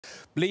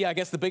Leigh, I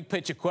guess the big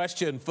picture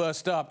question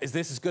first up, is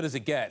this as good as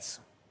it gets?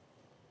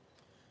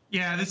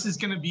 Yeah, this is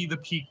going to be the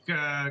peak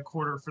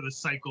quarter for the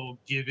cycle,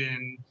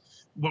 given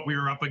what we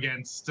were up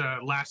against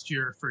last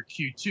year for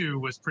Q2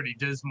 was pretty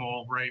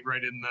dismal, right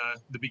in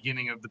the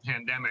beginning of the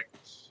pandemic.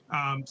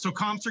 So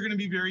comps are going to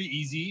be very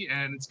easy,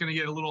 and it's going to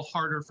get a little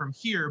harder from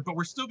here, but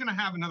we're still going to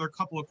have another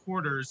couple of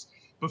quarters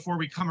before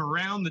we come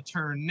around the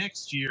turn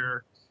next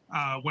year,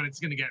 when it's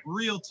going to get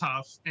real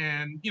tough.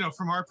 And,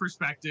 from our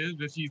perspective,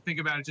 if you think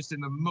about it just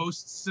in the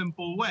most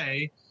simple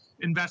way,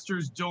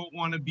 investors don't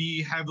want to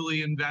be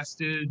heavily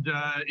invested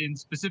in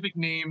specific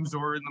names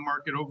or in the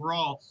market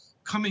overall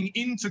coming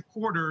into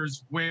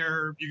quarters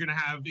where you're going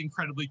to have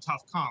incredibly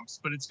tough comps.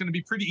 But it's going to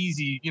be pretty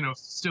easy,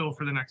 still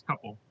for the next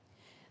couple.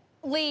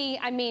 Leigh,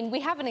 I mean, we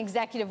have an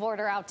executive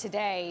order out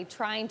today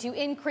trying to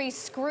increase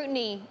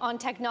scrutiny on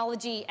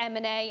technology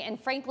M&A,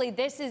 and frankly,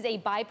 this is a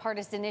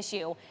bipartisan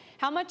issue.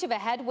 How much of a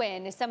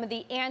headwind is some of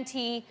the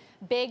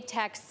anti-big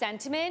tech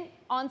sentiment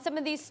on some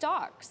of these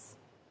stocks?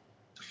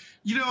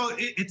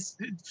 This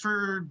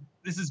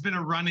has been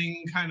a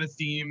running kind of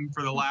theme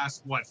for the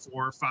last,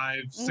 4,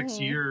 5, 6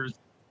 years.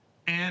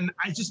 And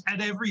at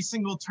every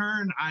single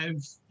turn,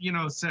 I've,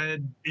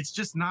 said it's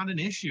just not an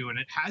issue, and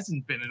it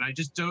hasn't been. And I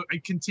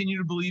continue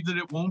to believe that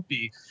it won't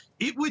be.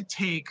 It would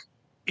take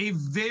a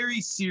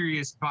very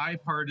serious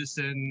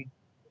bipartisan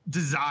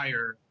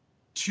desire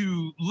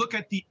to look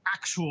at the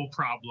actual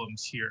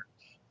problems here.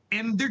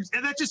 And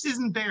that just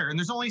isn't there. And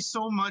there's only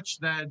so much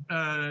that,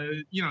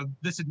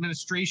 this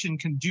administration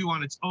can do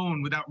on its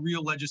own without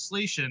real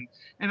legislation.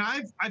 And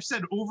I've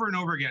said over and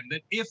over again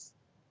that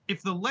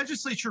if the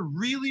legislature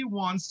really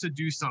wants to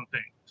do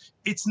something,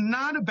 it's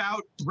not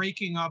about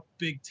breaking up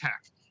big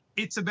tech.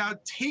 It's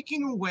about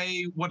taking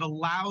away what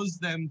allows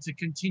them to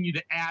continue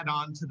to add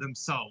on to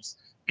themselves.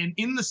 And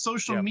in the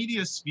social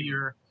media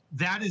sphere,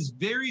 that is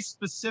very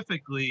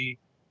specifically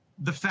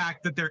the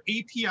fact that their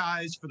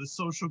APIs for the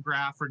social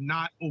graph are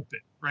not open,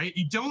 right?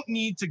 You don't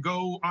need to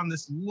go on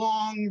this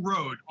long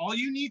road. All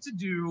you need to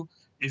do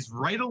is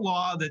write a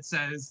law that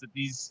says that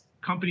these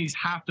companies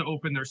have to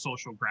open their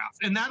social graph,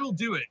 and that'll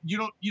do it. You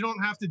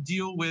don't have to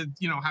deal with,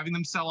 having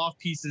them sell off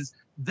pieces.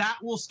 That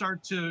will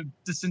start to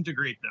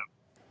disintegrate them.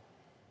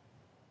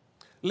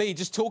 Leigh,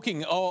 just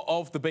talking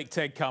of the big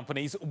tech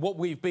companies, what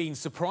we've been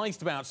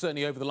surprised about,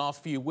 certainly over the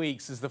last few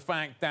weeks, is the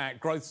fact that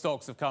growth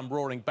stocks have come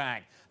roaring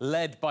back,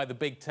 led by the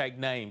big tech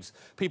names.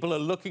 People are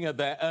looking at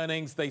their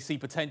earnings. They see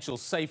potential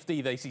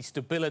safety. They see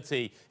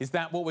stability. Is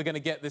that what we're going to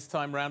get this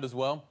time around as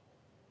well?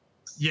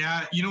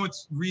 Yeah,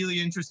 what's really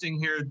interesting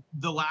here,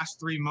 the last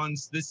 3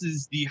 months, this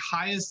is the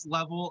highest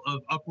level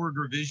of upward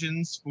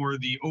revisions for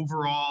the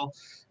overall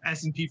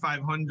S&P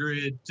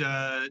 500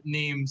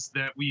 names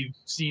that we've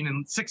seen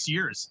in 6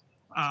 years.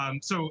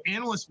 So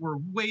analysts were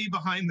way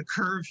behind the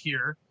curve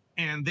here,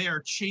 and they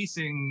are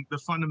chasing the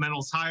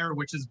fundamentals higher,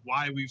 which is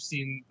why we've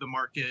seen the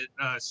market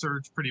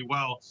surge pretty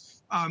well.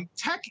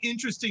 Tech,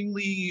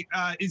 interestingly,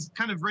 is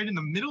kind of right in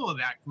the middle of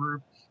that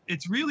group.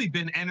 It's really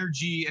been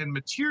energy and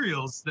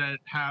materials that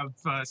have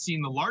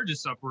seen the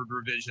largest upward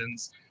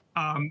revisions.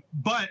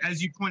 But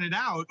as you pointed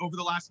out, over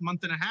the last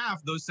month and a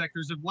half, those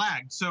sectors have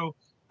lagged. So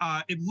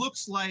it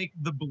looks like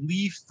the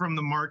belief from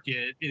the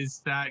market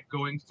is that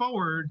going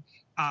forward,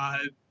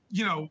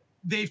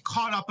 they've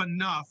caught up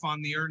enough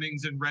on the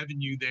earnings and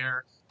revenue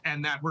there,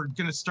 and that we're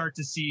going to start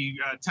to see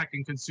tech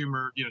and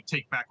consumer,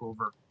 take back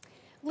over.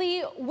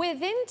 Leigh,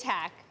 within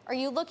tech, are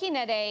you looking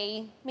at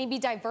a maybe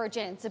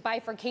divergence, a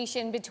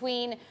bifurcation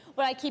between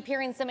what I keep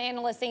hearing some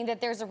analysts saying that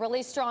there's a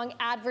really strong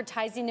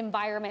advertising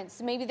environment?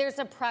 So maybe there's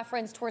a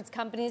preference towards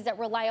companies that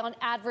rely on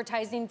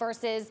advertising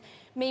versus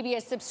maybe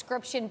a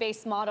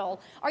subscription-based model.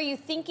 Are you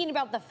thinking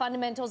about the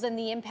fundamentals and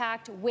the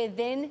impact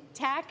within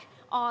tech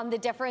on the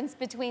difference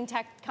between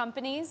tech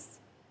companies?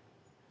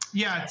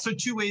 Yeah, so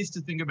 2 ways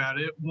to think about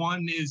it.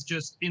 One is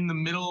just in the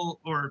middle,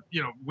 or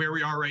where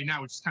we are right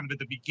now, which is kind of at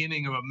the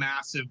beginning of a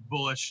massive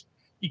bullish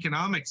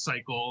economic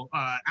cycle.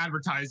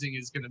 Advertising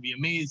is going to be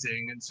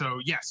amazing, and so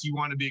yes, you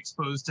want to be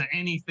exposed to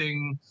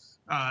anything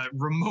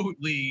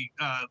remotely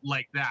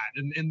like that,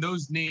 and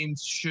those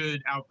names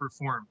should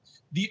outperform.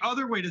 The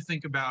other way to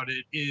think about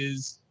it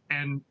is,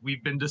 and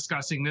we've been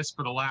discussing this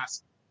for the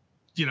last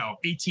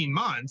 18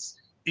 months,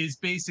 is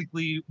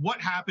basically what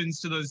happens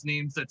to those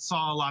names that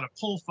saw a lot of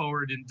pull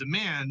forward in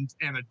demand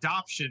and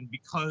adoption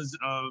because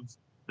of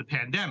the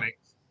pandemic.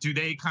 Do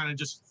they kind of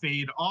just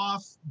fade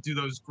off? Do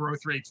those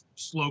growth rates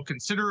slow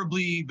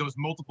considerably? Those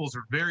multiples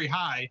are very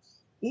high.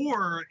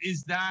 Or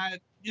is that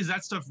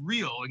stuff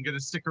real and going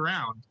to stick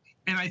around?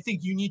 And I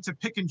think you need to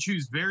pick and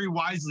choose very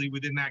wisely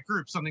within that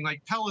group. Something like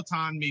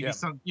Peloton, maybe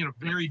some,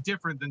 very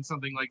different than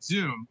something like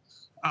Zoom.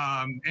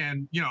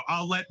 And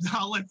I'll let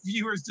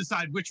viewers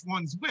decide which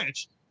one's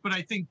which. But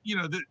I think,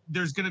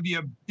 there's going to be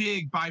a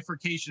big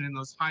bifurcation in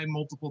those high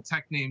multiple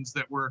tech names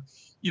that were,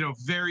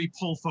 very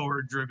pull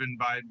forward driven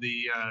by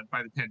the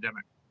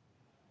pandemic.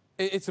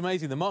 It's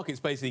amazing. The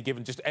market's basically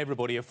given just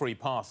everybody a free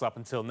pass up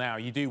until now.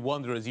 You do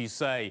wonder, as you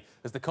say,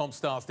 as the comp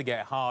starts to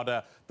get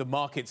harder, the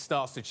market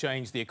starts to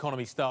change, the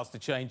economy starts to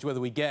change, whether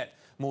we get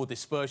more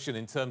dispersion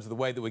in terms of the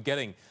way that we're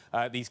getting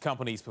these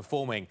companies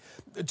performing.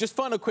 Just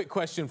final quick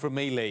question from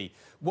me, Leigh.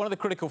 One of the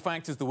critical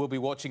factors that we'll be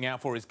watching out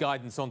for is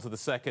guidance onto the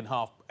second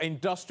half.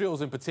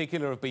 Industrials in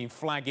particular have been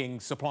flagging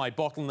supply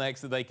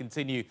bottlenecks that they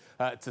continue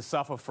to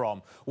suffer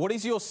from. What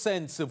is your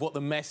sense of what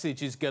the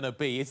message is going to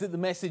be? Is it the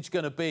message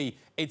going to be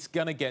it's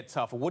going to get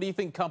tougher? What do you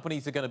think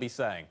companies are going to be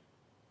saying?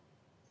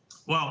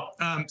 Well,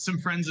 some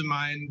friends of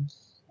mine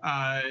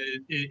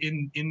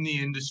in the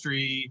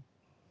industry,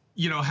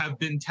 have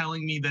been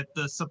telling me that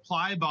the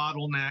supply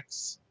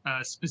bottlenecks,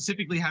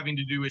 specifically having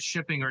to do with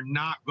shipping, are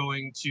not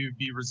going to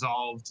be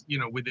resolved,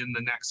 within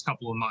the next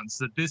couple of months.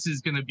 That this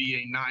is going to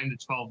be a 9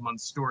 to 12-month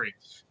story.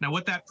 Now,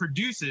 what that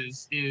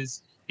produces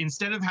is,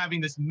 instead of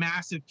having this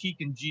massive peak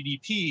in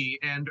GDP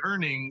and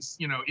earnings,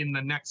 in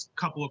the next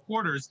couple of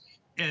quarters,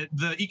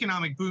 the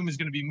economic boom is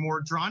going to be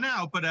more drawn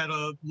out, but at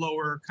a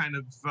lower kind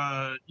of,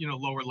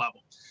 lower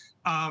level.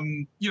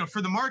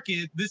 For the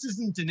market, this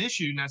isn't an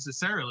issue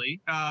necessarily.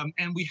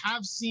 And we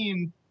have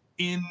seen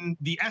in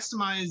the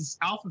Estimize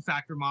alpha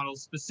factor model,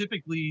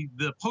 specifically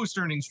the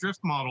post-earnings drift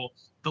model,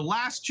 the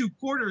last 2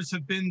 quarters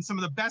have been some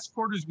of the best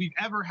quarters we've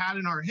ever had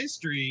in our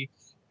history.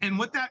 And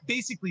what that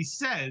basically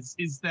says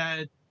is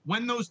that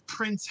when those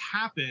prints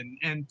happen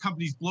and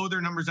companies blow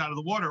their numbers out of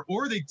the water,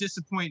 or they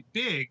disappoint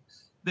big,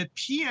 that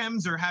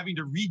PMs are having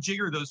to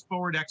rejigger those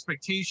forward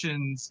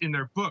expectations in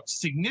their books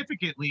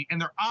significantly, and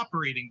they're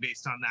operating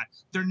based on that.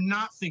 They're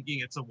not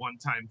thinking it's a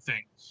one-time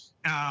thing.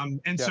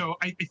 So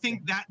I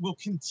think that will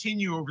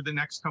continue over the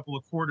next couple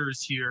of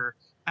quarters here,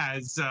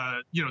 as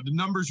the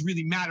numbers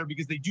really matter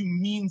because they do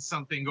mean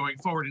something going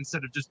forward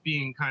instead of just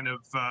being kind of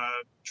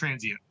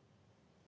transient.